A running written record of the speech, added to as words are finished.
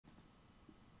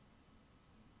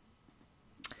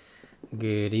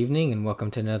Good evening and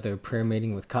welcome to another prayer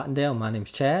meeting with Cottondale. My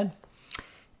name's Chad,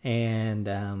 and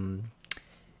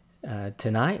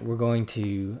tonight we're going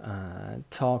to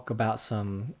talk about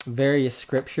some various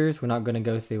scriptures. We're not going to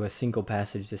go through a single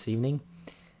passage this evening,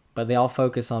 but they all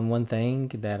focus on one thing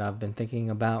that I've been thinking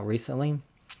about recently,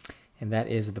 and that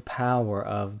is the power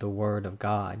of the Word of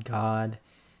God. God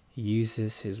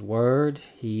uses His Word.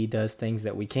 He does things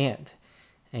that we can't.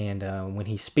 And when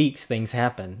He speaks, things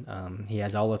happen. He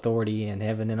has all authority in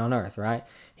heaven and on earth, right?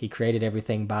 He created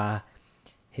everything by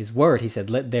His Word. He said,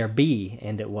 "Let there be,"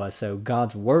 and it was. So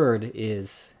God's Word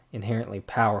is inherently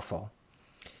powerful.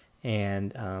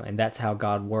 And that's how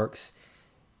God works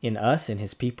in us, in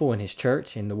His people, in His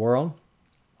church, in the world.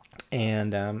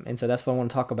 And so that's what I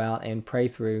want to talk about and pray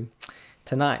through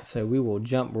tonight. So we will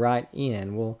jump right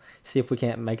in. We'll see if we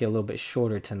can't make it a little bit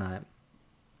shorter tonight.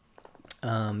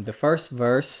 The first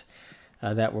verse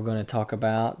that we're going to talk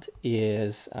about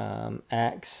is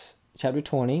Acts chapter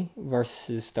 20,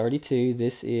 verses 32.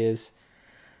 This is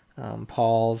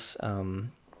Paul's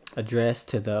address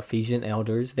to the Ephesian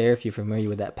elders there, if you're familiar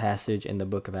with that passage in the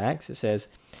book of Acts. It says,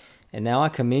 "And now I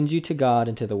commend you to God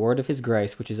and to the word of His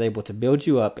grace, which is able to build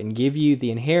you up and give you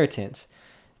the inheritance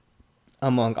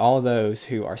among all those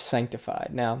who are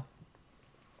sanctified." Now,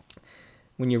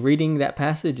 when you're reading that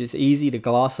passage, it's easy to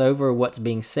gloss over what's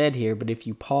being said here, but if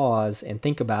you pause and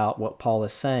think about what Paul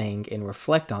is saying and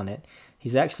reflect on it,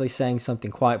 he's actually saying something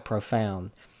quite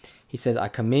profound. He says, "I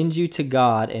commend you to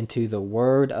God and to the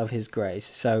word of His grace."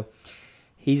 So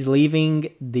he's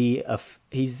leaving the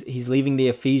he's leaving the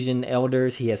Ephesian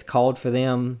elders. He has called for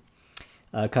them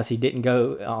because he didn't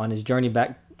go on his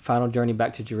final journey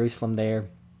back to Jerusalem there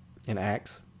in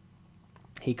Acts.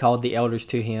 He called the elders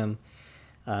to him.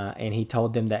 And he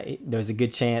told them that there's a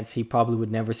good chance he probably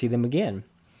would never see them again.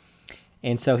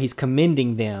 And so he's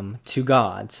commending them to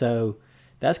God. So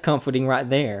that's comforting right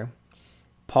there.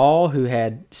 Paul, who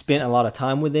had spent a lot of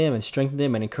time with them and strengthened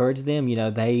them and encouraged them,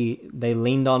 they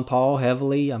leaned on Paul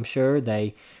heavily, I'm sure.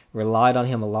 They relied on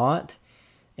him a lot.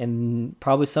 And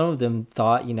probably some of them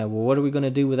thought, well, what are we going to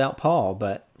do without Paul?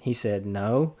 But he said,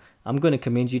 "No, I'm going to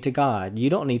commend you to God. You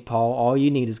don't need Paul. All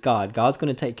you need is God. God's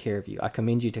going to take care of you. I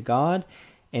commend you to God."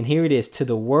 And here it is, to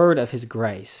the word of His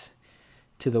grace.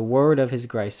 To the word of His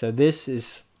grace. So this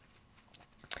is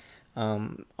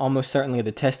almost certainly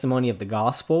the testimony of the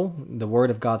gospel. The word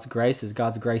of God's grace is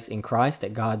God's grace in Christ,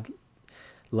 that God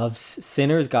loves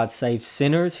sinners. God saves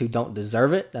sinners who don't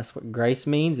deserve it. That's what grace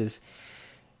means, is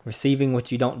receiving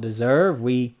what you don't deserve.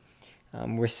 We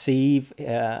receive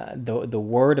the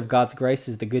word of God's grace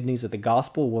is the good news of the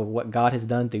gospel, what God has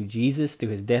done through Jesus, through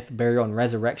His death, burial, and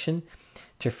resurrection,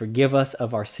 to forgive us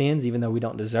of our sins, even though we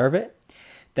don't deserve it.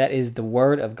 That is the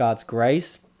word of God's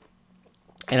grace.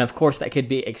 And of course, that could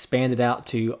be expanded out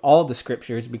to all the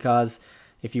scriptures, because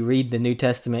if you read the New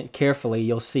Testament carefully,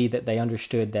 you'll see that they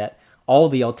understood that all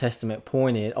the Old Testament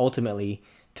pointed ultimately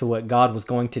to what God was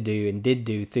going to do and did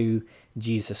do through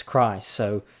Jesus Christ.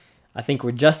 So I think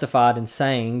we're justified in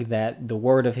saying that the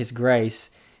word of His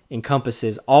grace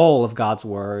encompasses all of God's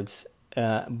words,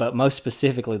 but most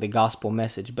specifically the gospel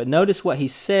message. But notice what he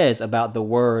says about the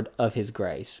word of His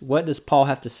grace. What does Paul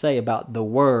have to say about the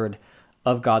word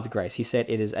of God's grace? He said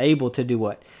it is able to do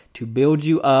what? To build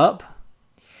you up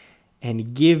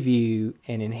and give you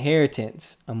an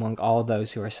inheritance among all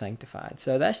those who are sanctified.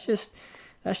 So that's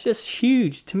just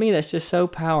huge. To me, that's just so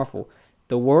powerful.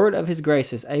 The word of His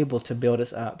grace is able to build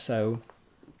us up. So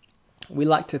we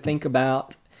like to think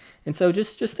about, and so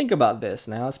just think about this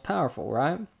now. It's powerful,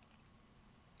 right?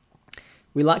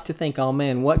 We like to think, oh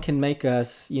man, what can make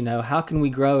us, how can we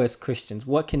grow as Christians?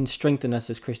 What can strengthen us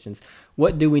as Christians?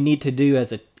 What do we need to do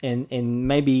and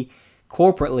maybe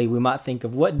corporately we might think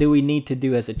of, what do we need to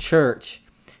do as a church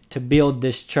to build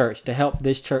this church, to help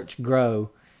this church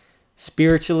grow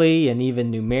spiritually and even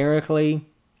numerically?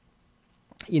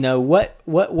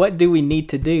 What do we need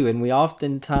to do? And we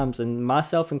oftentimes, and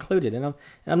myself included, and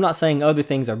I'm not saying other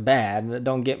things are bad,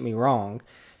 don't get me wrong,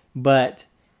 but,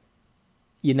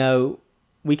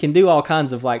 we can do all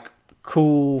kinds of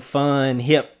cool, fun,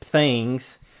 hip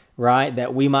things, right,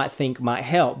 that we might think might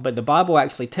help. But the Bible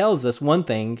actually tells us one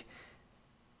thing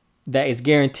that is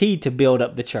guaranteed to build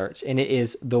up the church, and it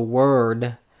is the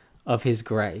word of His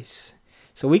grace.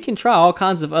 So we can try all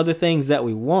kinds of other things that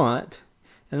we want.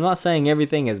 And I'm not saying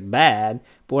everything is bad,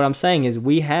 but what I'm saying is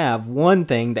we have one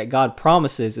thing that God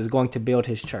promises is going to build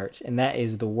His church, and that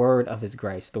is the word of His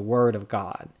grace, the word of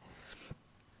God.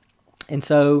 And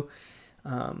so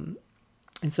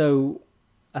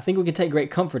I think we can take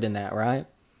great comfort in that, right?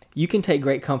 You can take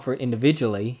great comfort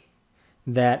individually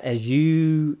that as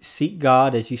you seek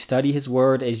God, as you study His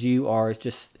word, as you are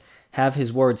just have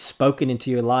his word spoken into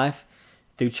your life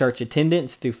through church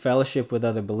attendance, through fellowship with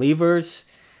other believers,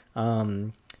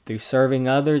 through serving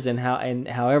others, and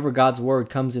however God's word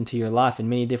comes into your life in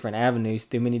many different avenues,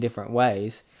 through many different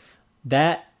ways,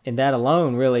 that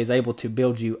alone really is able to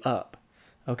build you up.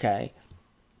 Okay.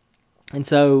 And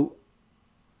so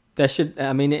it's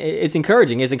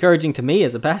encouraging. It's encouraging to me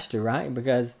as a pastor, right?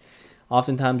 Because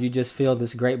oftentimes you just feel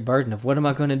this great burden of what am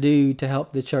I going to do to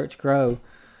help the church grow?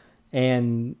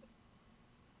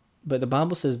 But the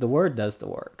Bible says the word does the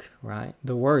work, right?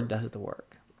 The word does the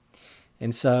work.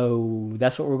 And so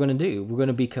that's what we're going to do. We're going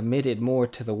to be committed more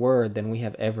to the word than we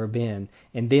have ever been.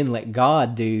 And then let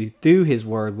God do through his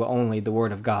word what only the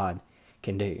word of God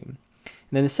can do.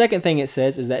 And then the second thing it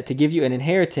says is that to give you an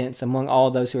inheritance among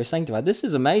all those who are sanctified. This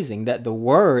is amazing that the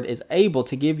word is able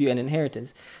to give you an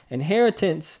inheritance.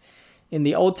 Inheritance in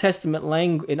the Old Testament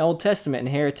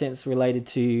inheritance related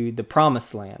to the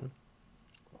promised land.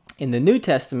 In the New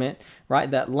Testament,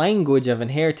 right, that language of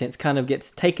inheritance kind of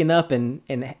gets taken up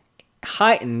and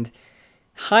heightened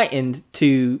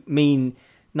to mean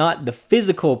not the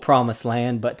physical promised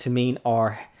land, but to mean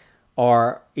our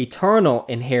eternal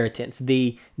inheritance,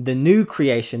 the new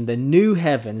creation, the new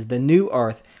heavens, the new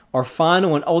earth, our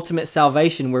final and ultimate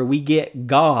salvation where we get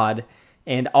God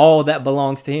and all that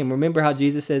belongs to him. Remember how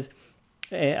Jesus says,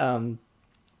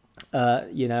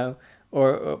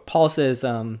 or Paul says,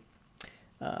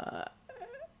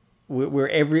 we're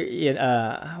every,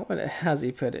 how's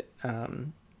he put it?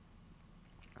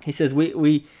 He says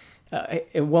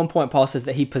at one point Paul says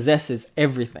that he possesses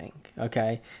everything.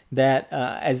 Okay, that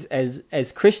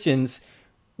as Christians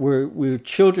we're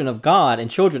children of God, and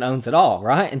children owns it all,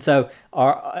 right? And so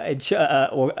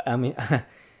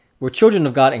we're children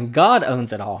of God, and God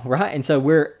owns it all, right? And so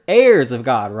we're heirs of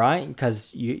God, right?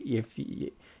 Because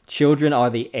children are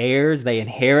the heirs; they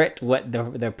inherit what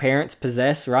their parents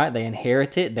possess, right? They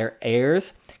inherit it; they're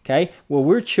heirs. Okay, well,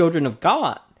 we're children of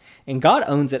God, and God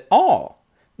owns it all.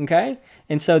 Okay,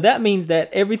 and so that means that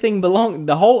everything belongs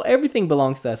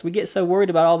to us. We get so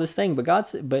worried about all this thing, but God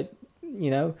says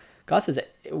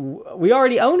we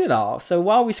already own it all. So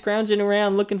why are we scrounging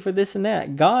around looking for this and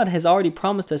that? God has already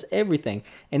promised us everything,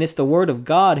 and it's the Word of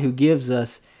God who gives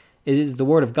us. It is the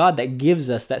Word of God that gives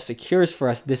us, that secures for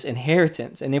us this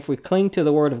inheritance. And if we cling to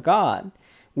the Word of God,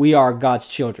 we are God's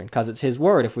children because it's His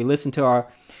Word. If we listen to our,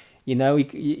 we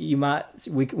might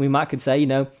could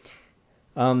say,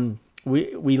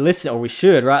 we listen, or we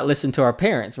should, right? Listen to our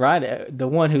parents, right? The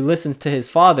one who listens to his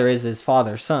father is his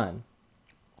father's son,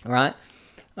 right?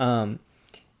 When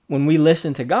we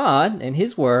listen to God and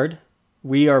his word,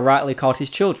 we are rightly called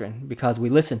his children because we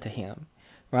listen to him,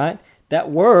 right? That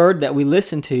word that we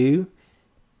listen to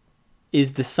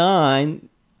is the sign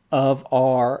of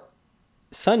our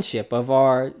sonship, of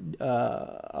our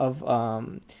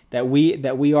that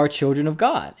we are children of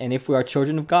God. And if we are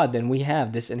children of God, then we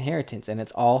have this inheritance, and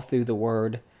it's all through the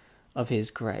word of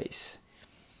his grace.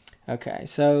 Okay,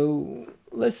 so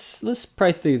let's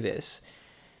pray through this.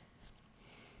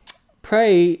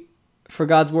 Pray for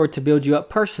God's word to build you up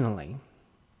personally.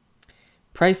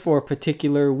 Pray for a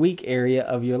particular weak area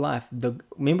of your life.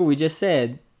 Remember we just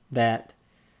said that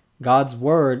God's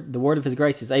word, the word of his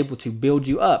grace, is able to build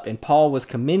you up. And Paul was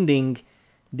commending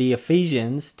the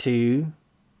Ephesians to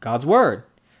God's word.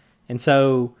 And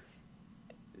so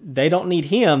they don't need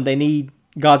him, they need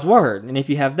God's word. And if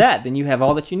you have that, then you have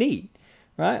all that you need,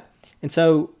 right?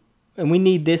 And we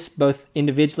need this both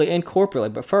individually and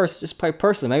corporately. But first, just pray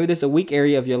personally. Maybe there's a weak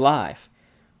area of your life.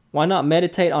 Why not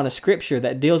meditate on a scripture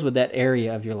that deals with that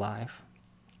area of your life?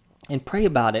 And pray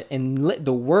about it and let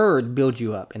the word build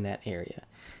you up in that area.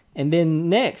 And then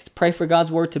next, pray for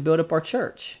God's word to build up our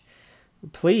church.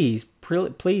 Please,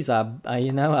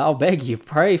 I'll beg you,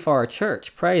 pray for our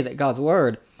church. Pray that God's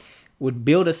word would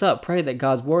build us up. Pray that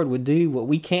God's word would do what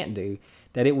we can't do,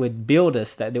 that it would build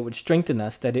us, that it would strengthen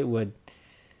us, that it would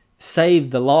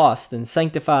save the lost and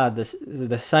sanctify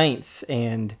the saints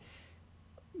and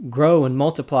grow and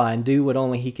multiply and do what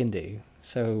only he can do.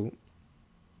 So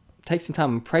take some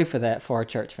time and pray for that for our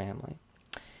church family.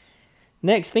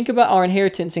 Next, think about our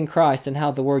inheritance in Christ and how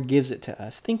the word gives it to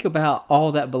us. Think about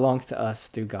all that belongs to us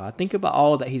through God. Think about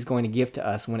all that he's going to give to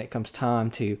us when it comes time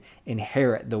to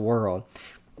inherit the world.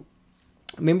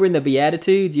 Remember in the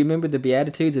Beatitudes, you remember the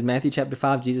Beatitudes in Matthew chapter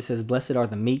 5, Jesus says, "Blessed are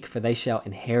the meek, for they shall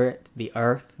inherit the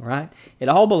earth," right? It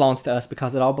all belongs to us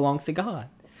because it all belongs to God,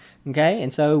 okay?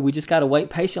 And so we just got to wait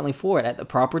patiently for it at the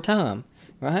proper time,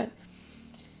 right?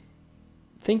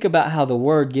 Think about how the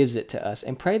word gives it to us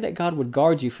and pray that God would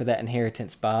guard you for that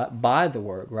inheritance by the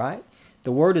word, right?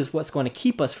 The word is what's going to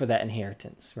keep us for that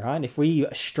inheritance, right? If we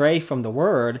stray from the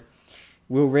word,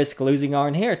 we'll risk losing our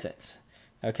inheritance.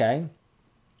 Okay?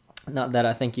 Not that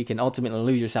I think you can ultimately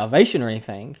lose your salvation or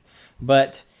anything,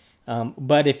 but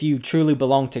if you truly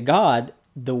belong to God,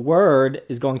 the Word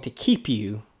is going to keep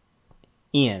you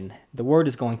in. The Word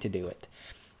is going to do it.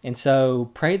 And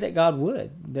so pray that God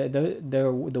would.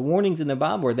 The warnings in the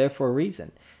Bible are there for a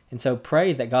reason. And so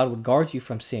pray that God would guard you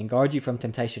from sin, guard you from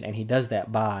temptation, and He does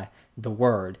that by the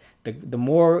Word. The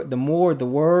more the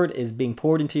Word is being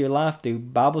poured into your life through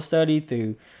Bible study,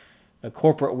 through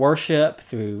corporate worship,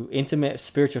 through intimate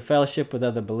spiritual fellowship with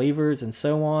other believers, and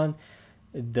so on,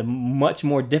 the much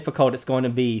more difficult it's going to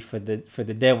be for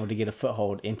the devil to get a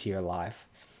foothold into your life.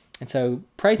 And so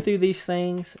pray through these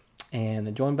things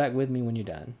and join back with me when you're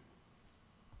done.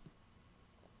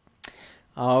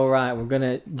 All right, we're going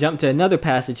to jump to another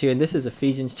passage here, and this is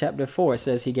Ephesians chapter 4. It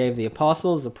says, He gave the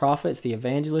apostles, the prophets, the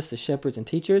evangelists, the shepherds, and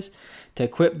teachers to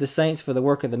equip the saints for the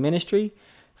work of the ministry,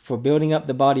 for building up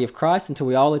the body of Christ until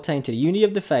we all attain to the unity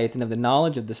of the faith and of the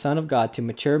knowledge of the Son of God, to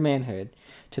mature manhood,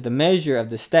 to the measure of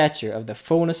the stature of the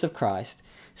fullness of Christ,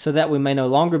 so that we may no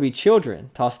longer be children,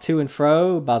 tossed to and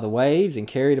fro by the waves and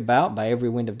carried about by every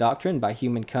wind of doctrine, by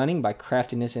human cunning, by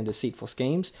craftiness and deceitful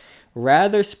schemes.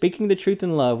 Rather, speaking the truth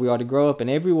in love, we ought to grow up in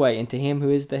every way into Him who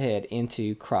is the head,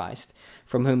 into Christ,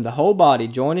 from whom the whole body,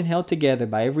 joined and held together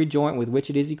by every joint with which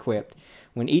it is equipped,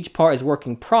 when each part is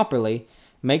working properly,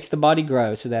 makes the body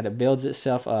grow so that it builds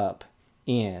itself up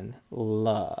in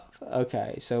love.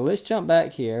 Okay, so let's jump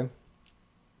back here.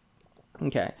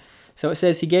 Okay, so it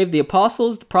says He gave the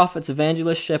apostles, the prophets,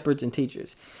 evangelists, shepherds, and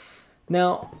teachers.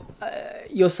 Now,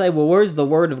 you'll say, well, where's the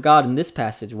Word of God in this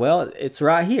passage? Well, it's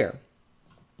right here.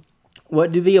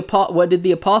 What did the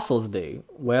apostles do?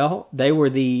 Well, they were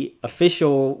the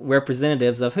official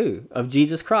representatives of who? Of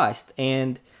Jesus Christ,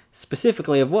 and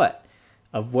specifically of what?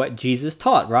 Of what Jesus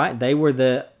taught, right? They were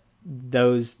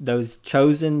those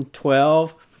chosen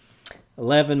 12,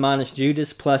 11 minus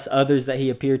Judas, plus others that He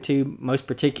appeared to, most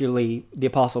particularly the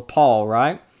Apostle Paul,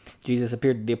 right? Jesus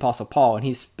appeared to the Apostle Paul, and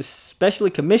He specially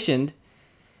commissioned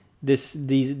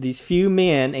these few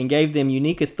men and gave them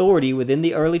unique authority within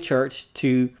the early church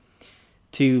to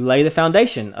lay the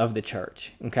foundation of the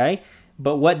church. Okay,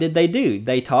 but what did they do?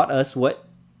 They taught us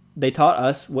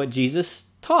what Jesus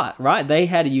taught, right? They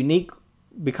had a unique,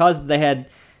 because they had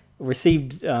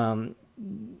received,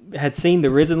 had seen the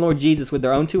risen Lord Jesus with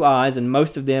their own two eyes, and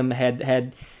most of them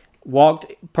had walked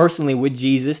personally with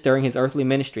Jesus during His earthly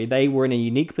ministry. They were in a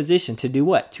unique position to do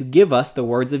what? To give us the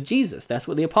words of Jesus. That's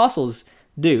what the apostles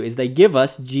do, is they give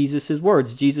us Jesus's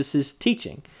words, Jesus's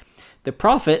teaching. The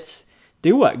prophets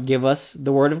do what? Give us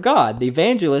the Word of God. The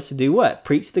evangelists do what?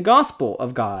 Preach the gospel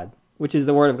of God, which is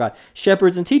the Word of God.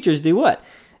 Shepherds and teachers do what?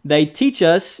 They teach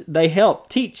us, they help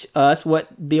teach us what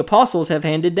the apostles have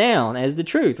handed down as the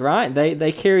truth, right?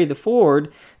 They carry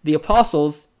forward the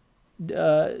apostles'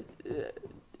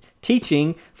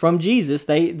 teaching from Jesus.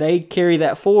 They carry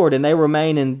that forward, and they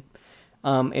remain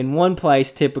in one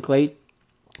place typically,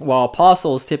 while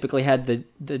apostles typically had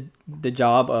the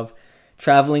job of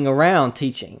traveling around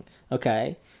teaching.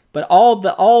 Okay, but all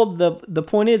the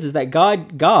point is that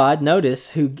God notice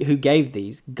who gave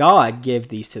these. God gave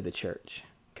these to the church.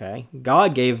 Okay,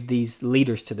 God gave these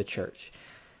leaders to the church.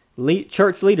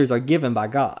 Church leaders are given by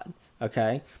God.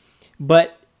 Okay,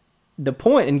 but the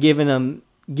point in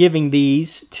giving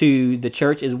these to the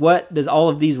church is, what does all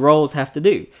of these roles have to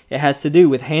do? It has to do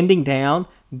with handing down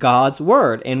God's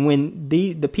word. And when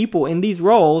the people in these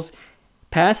roles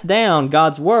pass down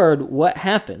God's word, what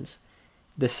happens?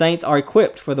 The saints are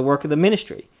equipped for the work of the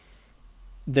ministry.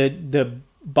 The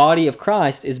body of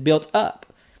Christ is built up.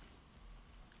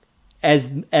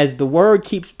 As the word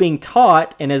keeps being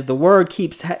taught, and as the word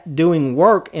keeps doing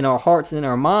work in our hearts and in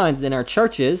our minds, in our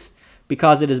churches,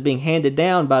 because it is being handed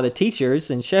down by the teachers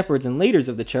and shepherds and leaders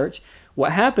of the church,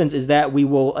 what happens is that we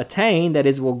will attain, that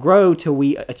is, we'll grow till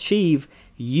we achieve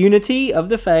unity of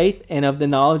the faith and of the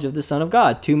knowledge of the Son of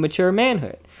God, to mature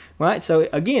manhood. Right? So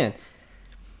again,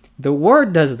 the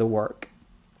Word does the work.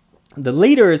 The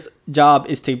leader's job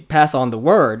is to pass on the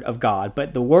Word of God,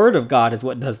 but the Word of God is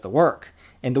what does the work.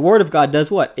 And the Word of God does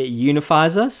what? It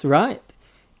unifies us, right?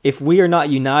 If we are not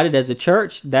united as a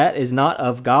church, that is not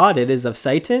of God, it is of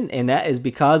Satan, and that is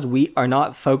because we are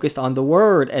not focused on the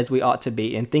Word as we ought to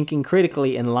be, and thinking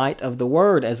critically in light of the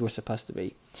Word as we're supposed to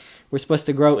be. We're supposed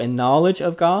to grow in knowledge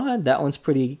of God. That one's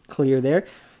pretty clear there.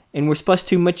 And we're supposed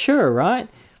to mature, right?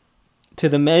 To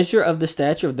the measure of the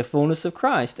stature of the fullness of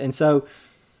Christ. And so,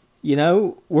 you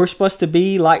know, we're supposed to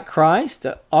be like Christ.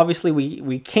 Obviously,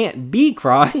 we can't be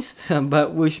Christ,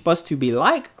 but we're supposed to be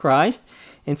like Christ.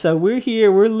 And so we're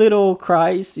here, we're little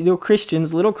Christ, little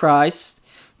Christians, little Christ,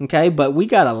 Okay, but we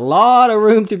got a lot of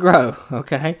room to grow.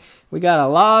 Okay, we got a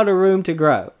lot of room to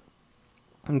grow.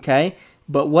 Okay,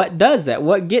 but what does that?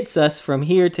 What gets us from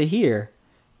here to here?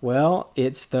 Well,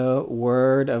 it's the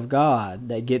Word of God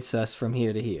that gets us from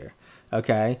here to here.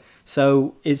 Okay,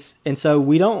 so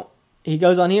we don't. He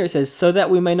goes on here, it says, so that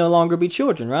we may no longer be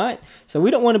children, right? So we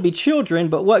don't want to be children,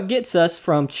 but what gets us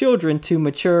from children to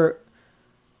mature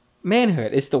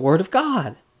manhood? It's the Word of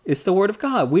God. It's the Word of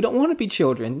God. We don't want to be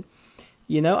children.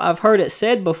 I've heard it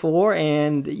said before,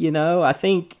 and, I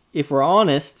think if we're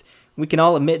honest, we can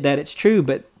all admit that it's true,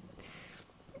 but,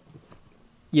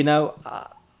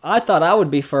 I thought I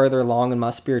would be further along in my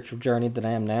spiritual journey than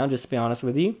I am now, just to be honest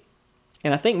with you.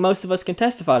 And I think most of us can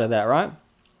testify to that, right?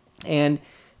 And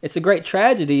it's a great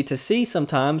tragedy to see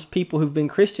sometimes people who've been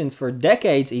Christians for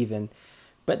decades even,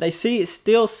 but they see it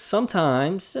still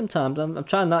sometimes, I'm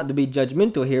trying not to be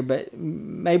judgmental here, but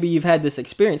maybe you've had this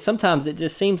experience. Sometimes it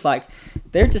just seems like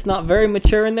they're just not very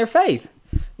mature in their faith,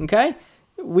 okay?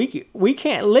 We just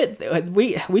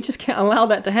can't allow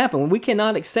that to happen. We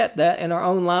cannot accept that in our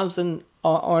own lives and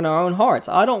on our own hearts.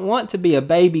 I don't want to be a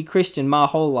baby Christian my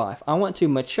whole life. I want to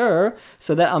mature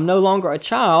so that I'm no longer a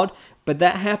child, but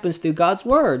that happens through God's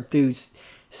Word, through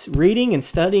reading and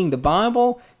studying the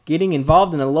Bible, getting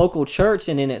involved in a local church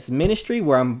and in its ministry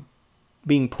where I'm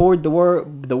being poured the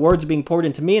Word's being poured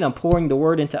into me, and I'm pouring the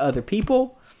Word into other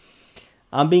people.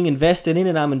 I'm being invested in,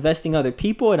 and I'm investing other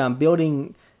people, and I'm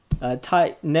building a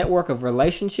tight network of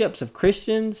relationships of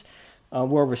Christians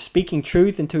where we're speaking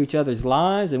truth into each other's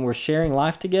lives and we're sharing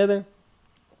life together.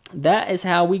 That is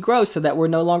how we grow, so that we're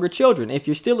no longer children. If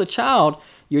you're still a child,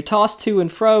 you're tossed to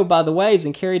and fro by the waves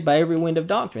and carried by every wind of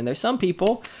doctrine. There's some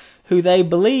people who they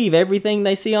believe everything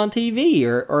they see on TV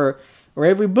or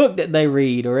every book that they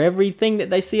read or everything that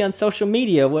they see on social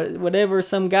media, whatever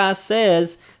some guy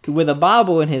says with a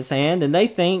Bible in his hand, and they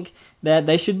think that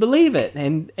they should believe it.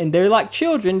 And they're like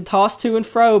children tossed to and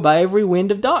fro by every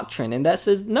wind of doctrine. And that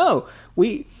says, no,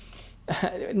 we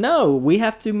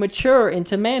have to mature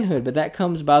into manhood, but that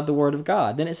comes by the Word of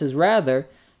God. Then it says, rather,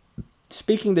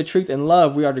 speaking the truth in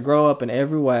love, we are to grow up in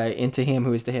every way into Him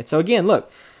who is the head. So again,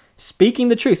 look, speaking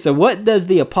the truth. So what does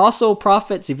the apostle,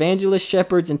 prophets, evangelists,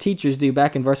 shepherds, and teachers do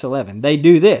back in verse 11? They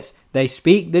do this. They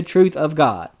speak the truth of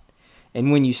God.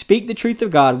 And when you speak the truth of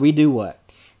God, we do what?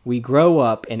 We grow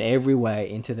up in every way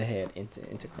into the head,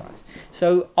 into Christ.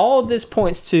 So all this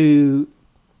points to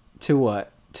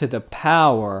what? To the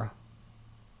power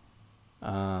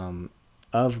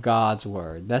of God's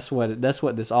Word. That's what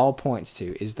this all points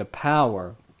to, is the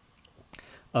power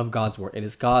of God's Word. It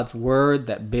is God's Word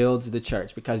that builds the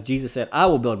church, because Jesus said, I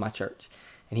will build my church.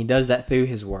 And He does that through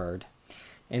His Word.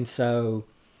 And so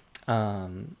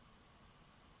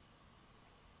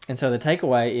the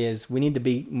takeaway is we need to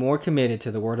be more committed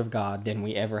to the Word of God than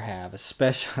we ever have,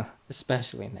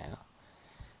 especially now.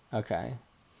 Okay.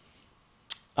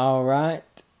 All right.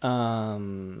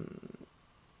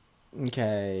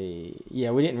 Okay.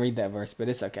 Yeah, we didn't read that verse, but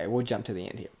it's okay. We'll jump to the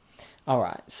end here. All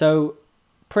right. So,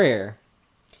 prayer.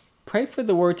 Pray for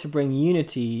the Word to bring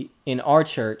unity in our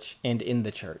church and in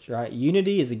the church, right?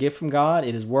 Unity is a gift from God.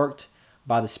 It is worked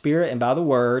by the Spirit and by the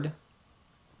Word.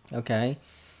 Okay.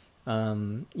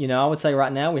 I would say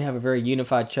right now we have a very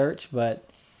unified church, but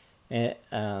and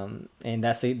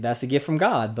that's a gift from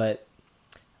God. But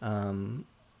I'm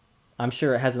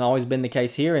sure it hasn't always been the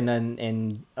case here,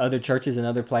 and other churches and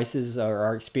other places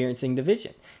are experiencing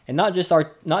division, and not just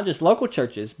local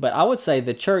churches, but I would say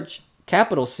the church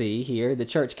capital C here, the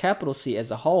church capital C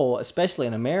as a whole, especially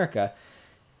in America,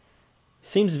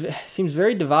 seems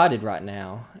very divided right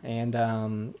now,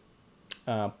 and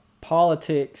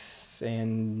politics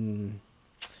and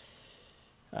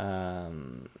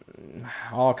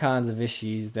all kinds of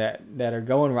issues that are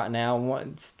going right now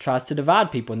tries to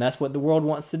divide people, and that's what the world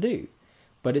wants to do.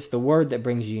 But it's the Word that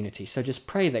brings unity. So just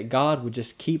pray that God would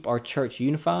just keep our church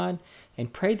unified,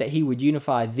 and pray that He would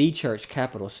unify the church,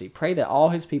 capital C. Pray that all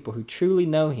His people who truly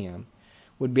know Him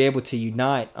would be able to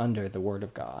unite under the Word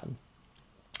of God.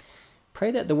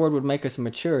 Pray that the Word would make us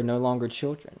mature, no longer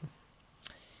children.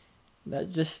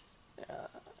 That just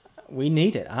we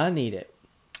need it. I need it.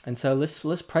 And so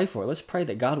let's pray for it. Let's pray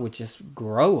that God would just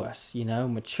grow us,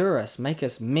 mature us, make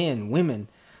us men, women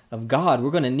of God.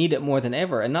 We're going to need it more than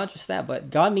ever. And not just that,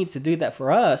 but God needs to do that for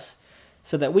us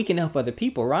so that we can help other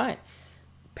people, right?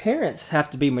 Parents have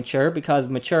to be mature, because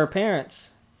mature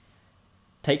parents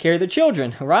take care of their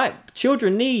children, right?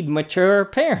 Children need mature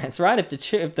parents, right?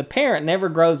 If the parent never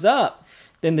grows up,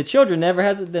 then the child never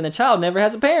has a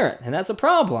parent, and that's a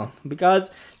problem,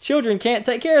 because children can't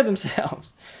take care of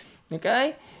themselves.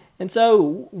 Okay? And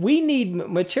so we need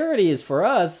maturity is for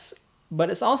us but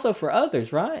it's also for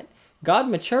others, right? God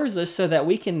matures us so that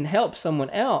we can help someone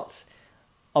else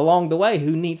along the way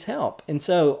who needs help. And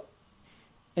so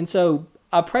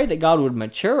I pray that God would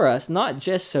mature us, not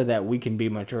just so that we can be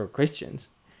mature Christians,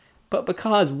 but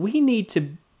because we need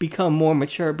to become more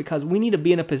mature, because we need to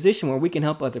be in a position where we can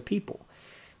help other people.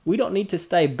 We don't need to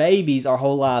stay babies our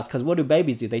whole lives, because what do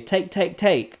babies do? They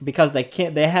take because they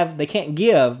can't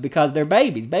give because they're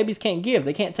babies. Babies can't give.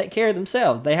 They can't take care of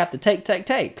themselves. They have to take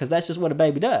because that's just what a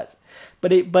baby does.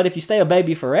 But if you stay a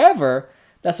baby forever,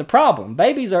 that's a problem.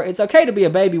 It's okay to be a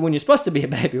baby when you're supposed to be a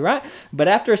baby, right? But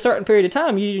after a certain period of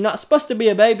time, you're not supposed to be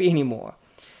a baby anymore.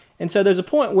 And so there's a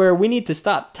point where we need to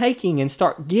stop taking and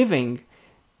start giving,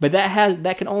 but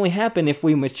that can only happen if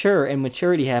we mature, and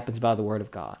maturity happens by the word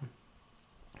of God.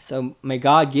 So may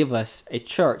God give us a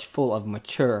church full of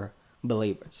mature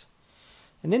believers.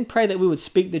 And then pray that we would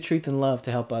speak the truth in love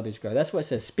to help others grow. That's what it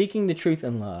says, speaking the truth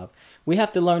in love. We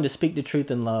have to learn to speak the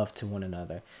truth in love to one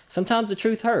another. Sometimes the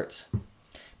truth hurts,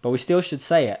 but we still should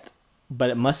say it, but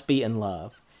it must be in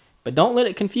love. But don't let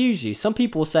it confuse you. Some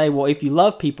people will say, well, if you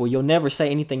love people, you'll never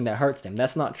say anything that hurts them.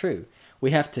 That's not true.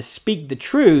 We have to speak the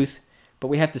truth, but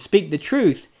we have to speak the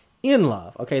truth in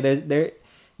love. Okay,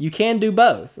 you can do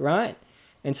both, right?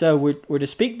 And so we're to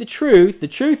speak the truth. The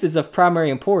truth is of primary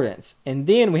importance. And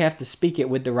then we have to speak it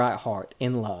with the right heart,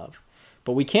 in love.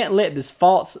 But we can't let this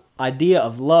false idea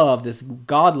of love, this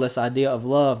godless idea of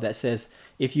love that says,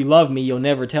 if you love me, you'll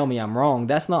never tell me I'm wrong.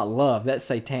 That's not love. That's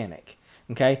satanic.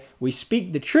 Okay? We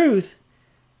speak the truth,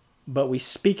 but we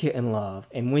speak it in love.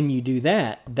 And when you do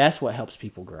that, that's what helps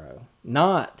people grow.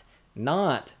 Not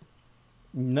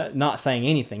saying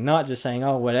anything. Not just saying,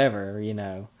 oh, whatever,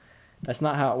 That's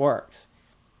not how it works.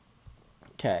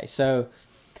 Okay,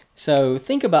 so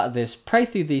think about this. Pray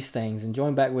through these things and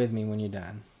join back with me when you're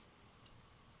done.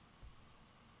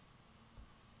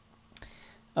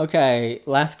 Okay,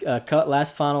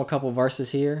 last final couple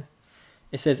verses here.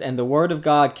 It says, and the word of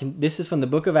God, this is from the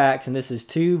book of Acts, and this is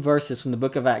 2 verses from the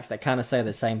book of Acts that kind of say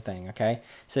the same thing, okay? It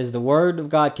says, the word of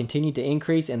God continued to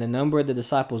increase, and the number of the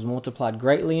disciples multiplied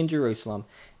greatly in Jerusalem,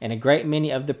 and a great many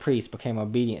of the priests became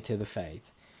obedient to the faith.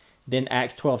 Then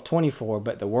Acts 12:24,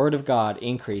 but the word of God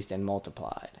increased and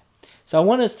multiplied. So I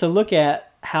want us to look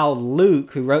at how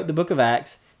Luke, who wrote the book of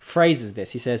Acts, phrases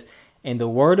this. He says, and the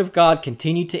word of God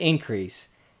continued to increase,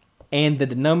 and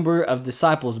the number of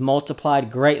disciples multiplied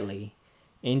greatly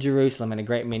in Jerusalem, and a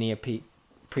great many of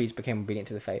priests became obedient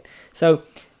to the faith. So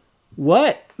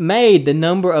what made the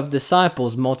number of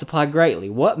disciples multiply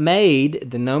greatly? What made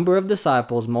the number of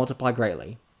disciples multiply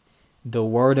greatly? The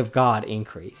word of God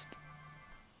increased.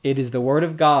 It is the word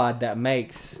of God that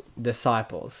makes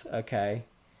disciples, okay?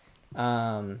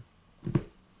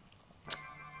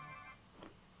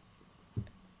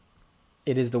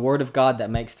 It is the word of God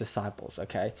that makes disciples,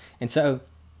 okay? And so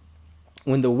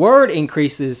when the word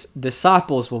increases,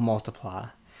 disciples will multiply.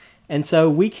 And so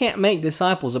we can't make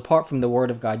disciples apart from the word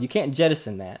of God. You can't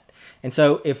jettison that. And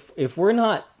so if we're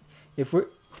not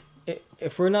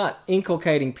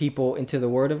inculcating people into the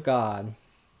word of God,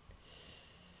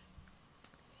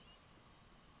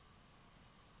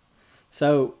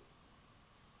 so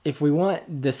if we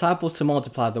want disciples to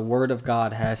multiply, the word of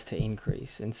God has to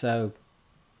increase. And so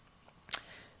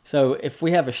if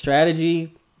we have a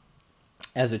strategy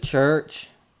as a church,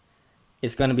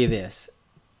 it's going to be this.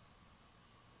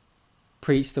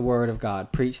 Preach the word of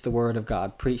God. Preach the word of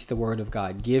God. Preach the word of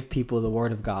God. Give people the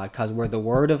word of God, because where the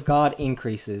word of God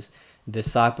increases,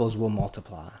 disciples will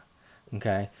multiply.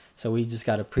 Okay? So we just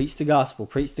got to preach the gospel,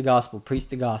 preach the gospel, preach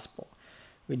the gospel.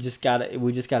 We just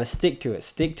gotta stick to it.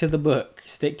 Stick to the book.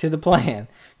 Stick to the plan.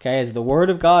 Okay, as the word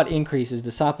of God increases,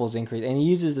 disciples increase. And he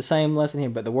uses the same lesson here,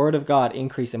 but the word of God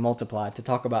increase and multiply to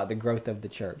talk about the growth of the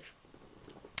church.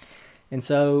 And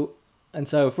so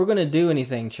if we're going to do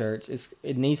anything, church,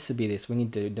 it needs to be this. We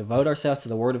need to devote ourselves to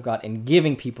the word of God and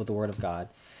giving people the word of God.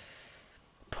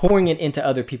 Pouring it into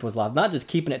other people's lives, not just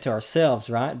keeping it to ourselves,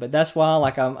 right? But that's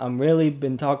why, I'm really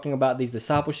been talking about these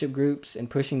discipleship groups and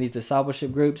pushing these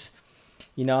discipleship groups.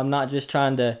 I'm not just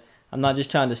trying to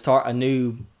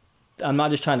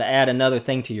add another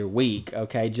thing to your week,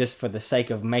 okay, just for the sake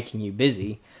of making you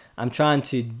busy.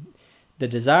 The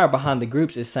desire behind the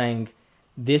groups is saying,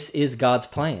 this is God's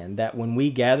plan, that when we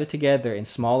gather together in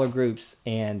smaller groups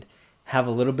and have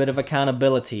a little bit of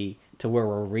accountability to where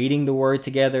we're reading the word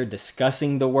together,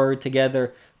 discussing the word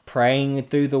together, praying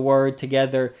through the word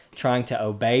together, trying to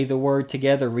obey the word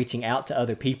together, reaching out to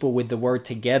other people with the word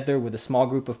together with a small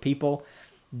group of people,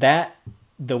 that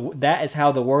is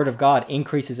how the word of God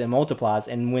increases and multiplies.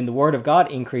 And when the word of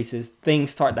God increases,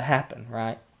 things start to happen,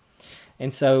 right?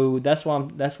 And so that's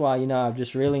why I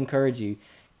just really encourage you,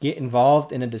 get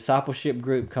involved in a discipleship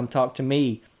group. Come talk to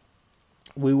me.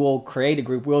 We will create a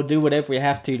group. We'll do whatever we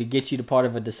have to get you to part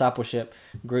of a discipleship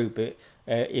group.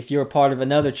 If you're a part of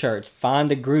another church,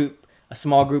 find a group, a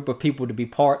small group of people to be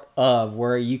part of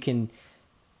where you can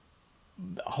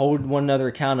hold one another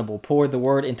accountable, pour the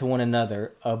word into one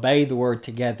another, obey the word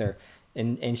together,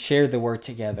 and share the word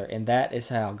together. And that is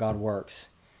how God works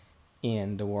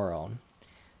in the world.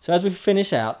 So as we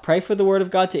finish out, pray for the word of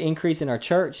God to increase in our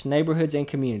church, neighborhoods, and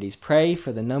communities. Pray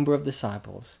for the number of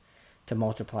disciples to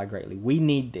multiply greatly. We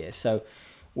need this. So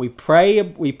we pray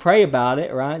about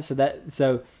it, right?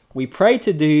 So we pray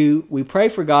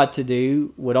for God to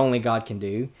do what only God can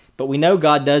do, but we know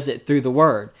God does it through the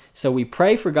word. So we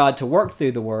pray for God to work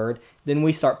through the word, then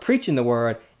we start preaching the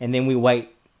word, and then we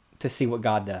wait to see what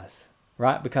God does,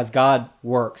 right? Because God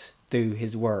works through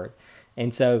his word.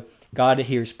 And so God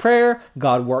hears prayer,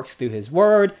 God works through his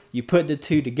word, you put the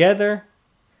two together,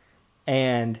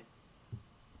 and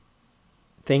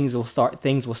things will start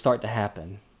to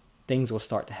happen. Things will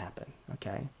start to happen,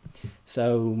 okay?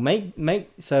 So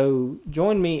so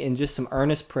join me in just some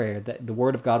earnest prayer that the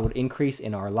word of God would increase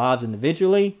in our lives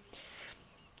individually,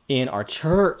 in our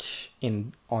church,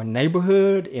 in our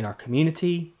neighborhood, in our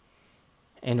community,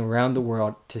 and around the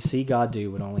world to see God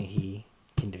do what only he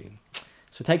can do.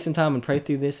 So take some time and pray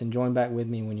through this and join back with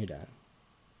me when you're done.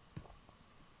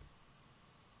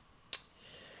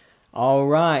 All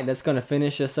right, that's going to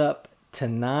finish us up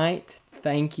tonight.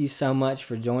 Thank you so much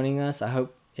for joining us. I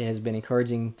hope it has been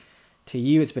encouraging to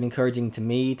you. It's been encouraging to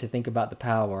me to think about the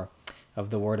power of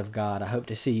the Word of God. I hope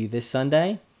to see you this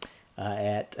Sunday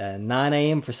at 9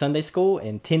 a.m. for Sunday school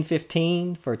and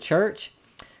 10:15 for church.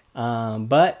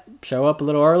 But show up a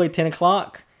little early, 10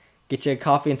 o'clock. Get you a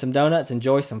coffee and some donuts.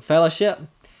 Enjoy some fellowship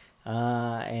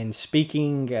and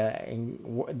speaking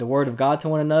the Word of God to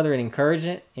one another and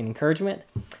encouragement.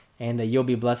 And you'll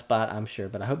be blessed by it, I'm sure.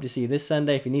 But I hope to see you this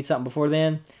Sunday. If you need something before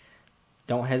then,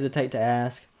 don't hesitate to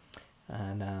ask.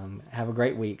 And have a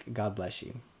great week. God bless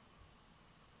you.